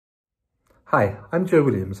Hi, I'm Joe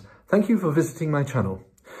Williams. Thank you for visiting my channel.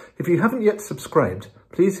 If you haven't yet subscribed,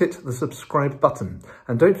 please hit the subscribe button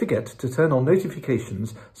and don't forget to turn on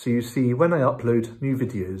notifications so you see when I upload new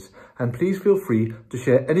videos, and please feel free to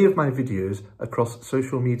share any of my videos across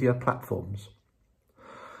social media platforms.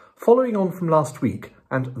 Following on from last week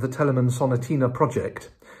and the Telemann Sonatina project,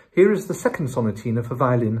 here is the second sonatina for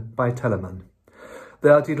violin by Telemann. They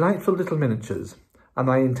are delightful little miniatures,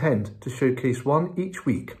 and I intend to showcase one each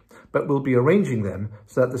week, but will be arranging them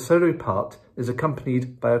so that the solo part is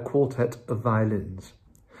accompanied by a quartet of violins.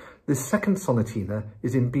 This second sonatina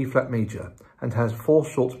is in B-flat major and has 4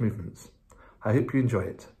 short movements. I hope you enjoy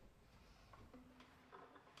it.